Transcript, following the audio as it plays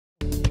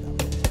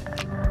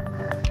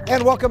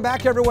And welcome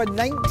back, everyone.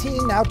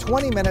 19, now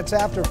 20 minutes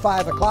after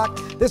 5 o'clock.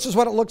 This is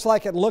what it looks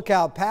like at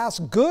Lookout Pass.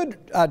 Good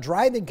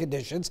driving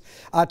conditions.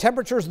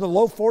 Temperatures in the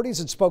low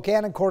 40s in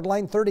Spokane and Coeur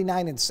d'Alene,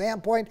 39 in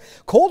Sandpoint.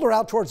 Colder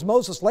out towards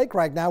Moses Lake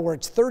right now, where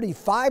it's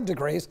 35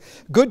 degrees.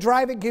 Good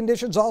driving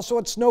conditions also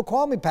at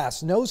Snoqualmie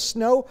Pass. No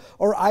snow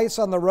or ice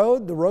on the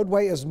road. The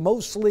roadway is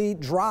mostly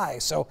dry.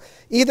 So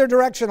either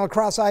direction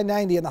across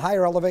I-90 in the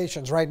higher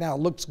elevations right now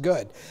looks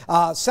good.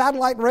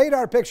 Satellite and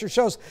radar picture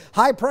shows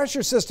high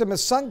pressure system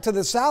is sunk to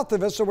the south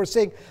of us, so we're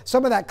seeing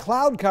some of that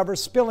cloud cover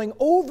spilling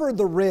over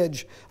the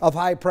ridge of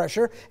high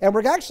pressure, and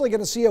we're actually going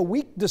to see a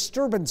weak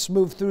disturbance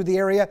move through the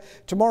area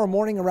tomorrow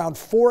morning around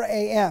 4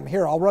 a.m.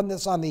 Here, I'll run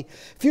this on the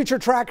Future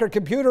Tracker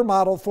computer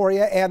model for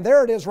you, and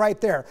there it is right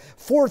there.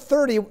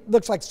 4:30,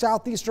 looks like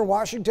southeastern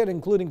Washington,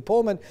 including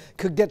Pullman,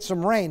 could get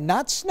some rain.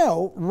 Not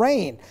snow,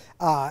 rain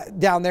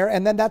down there,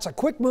 and then that's a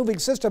quick moving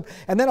system,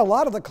 and then a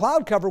lot of the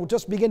cloud cover will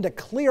just begin to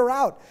clear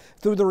out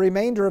through the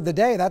remainder of the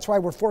day. That's why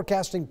we're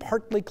forecasting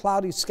partly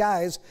cloudy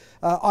skies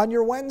on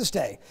your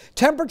Wednesday.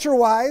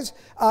 Temperature-wise,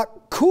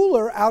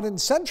 cooler out in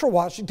central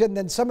Washington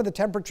than some of the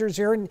temperatures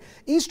here in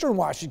eastern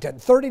Washington.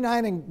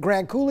 39 in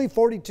Grand Coulee,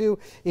 42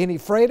 in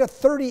Ephrata,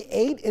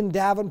 38 in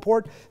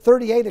Davenport,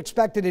 38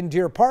 expected in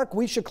Deer Park.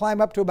 We should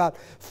climb up to about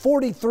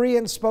 43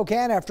 in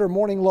Spokane after a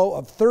morning low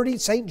of 30.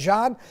 St.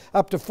 John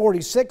up to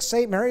 46.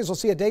 St. Mary's will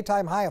see a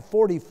daytime high of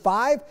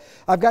 45.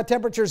 I've got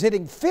temperatures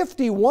hitting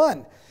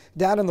 51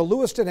 down in the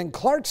Lewiston and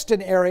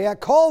Clarkston area.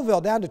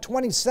 Colville down to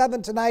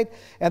 27 tonight,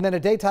 and then a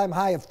daytime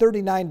high of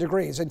 39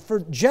 degrees. And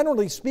for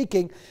generally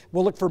speaking,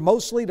 we'll look for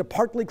mostly to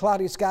partly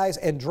cloudy skies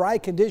and dry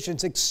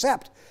conditions,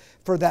 except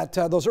for that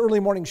those early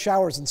morning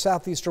showers in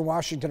southeastern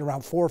Washington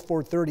around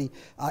 4:30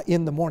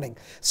 in the morning.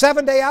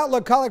 7-day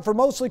outlook calling for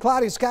mostly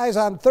cloudy skies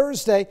on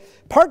Thursday,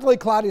 partly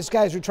cloudy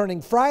skies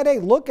returning Friday.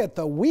 Look at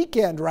the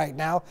weekend right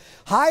now.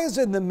 Highs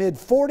in the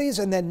mid-40s,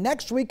 and then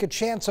next week a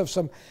chance of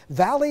some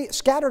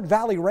scattered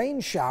valley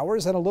rain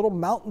showers and a little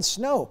mountain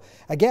snow.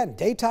 Again,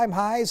 daytime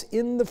highs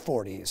in the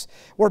 40s.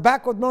 We're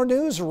back with more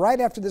news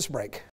right after this break.